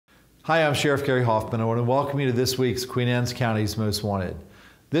Hi, I'm Sheriff Gary Hoffman. I want to welcome you to this week's Queen Anne's County's Most Wanted.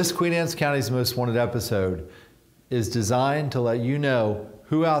 This Queen Anne's County's Most Wanted episode is designed to let you know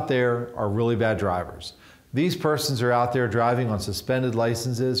who out there are really bad drivers. These persons are out there driving on suspended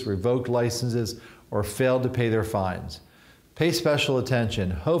licenses, revoked licenses, or failed to pay their fines. Pay special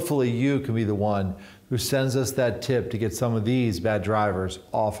attention. Hopefully you can be the one who sends us that tip to get some of these bad drivers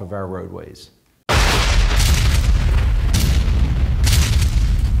off of our roadways.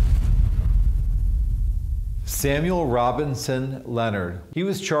 Samuel Robinson Leonard. He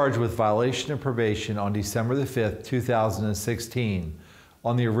was charged with violation of probation on December the 5th, 2016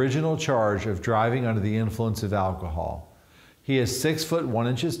 on the original charge of driving under the influence of alcohol. He is 6 foot 1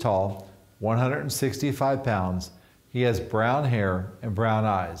 inches tall, 165 pounds. He has brown hair and brown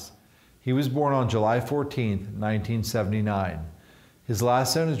eyes. He was born on July 14th, 1979. His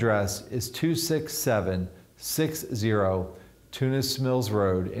last known address is 26760 Tunis Mills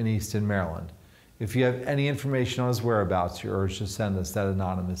Road in Easton, Maryland. If you have any information on his whereabouts, you're urged to send us that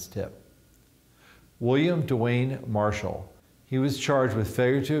anonymous tip. William Dwayne Marshall. He was charged with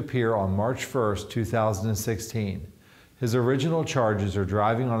failure to appear on March 1st, 2016. His original charges are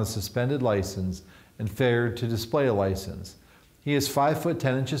driving on a suspended license and failure to display a license. He is 5 foot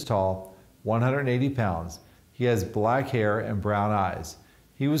 10 inches tall, 180 pounds. He has black hair and brown eyes.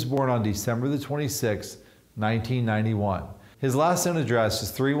 He was born on December the 26th, 1991. His last known address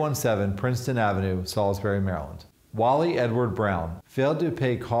is 317 Princeton Avenue, Salisbury, Maryland. Wally Edward Brown failed to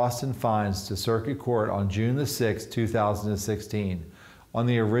pay costs and fines to Circuit Court on June the 6th, 2016 on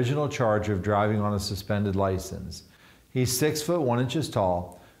the original charge of driving on a suspended license. He's 6 foot 1 inches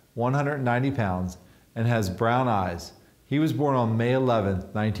tall, 190 pounds, and has brown eyes. He was born on May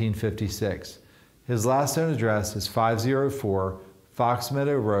 11th, 1956. His last known address is 504 Fox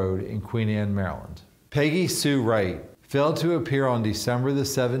Meadow Road in Queen Anne, Maryland. Peggy Sue Wright failed to appear on December the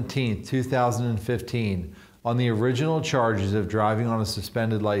 17th, 2015 on the original charges of driving on a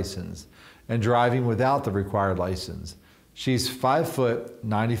suspended license and driving without the required license. She's 5 foot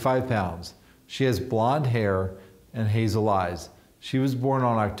 95 pounds. She has blonde hair and hazel eyes. She was born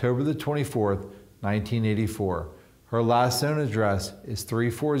on October the 24th, 1984. Her last known address is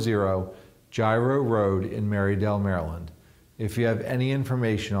 340 Gyro Road in Marydale, Maryland. If you have any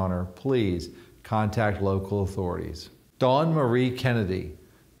information on her, please contact local authorities. Dawn Marie Kennedy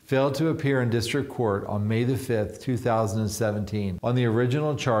failed to appear in district court on May the 5th, 2017 on the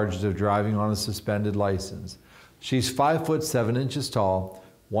original charges of driving on a suspended license. She's 5 foot 7 inches tall,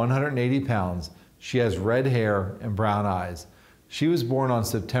 180 pounds. She has red hair and brown eyes. She was born on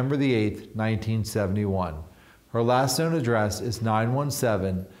September the 8th, 1971. Her last known address is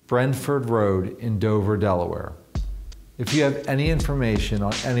 917 Brentford Road in Dover, Delaware. If you have any information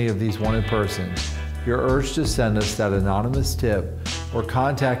on any of these wanted persons, you're urged to send us that anonymous tip or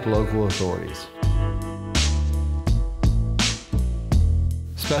contact local authorities.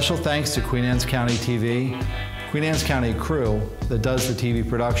 Special thanks to Queen Anne's County TV, Queen Anne's County crew that does the TV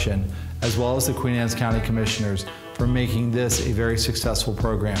production, as well as the Queen Anne's County Commissioners for making this a very successful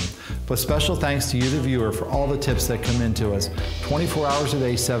program. But special thanks to you, the viewer, for all the tips that come into us 24 hours a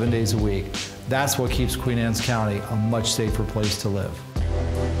day, 7 days a week. That's what keeps Queen Anne's County a much safer place to live.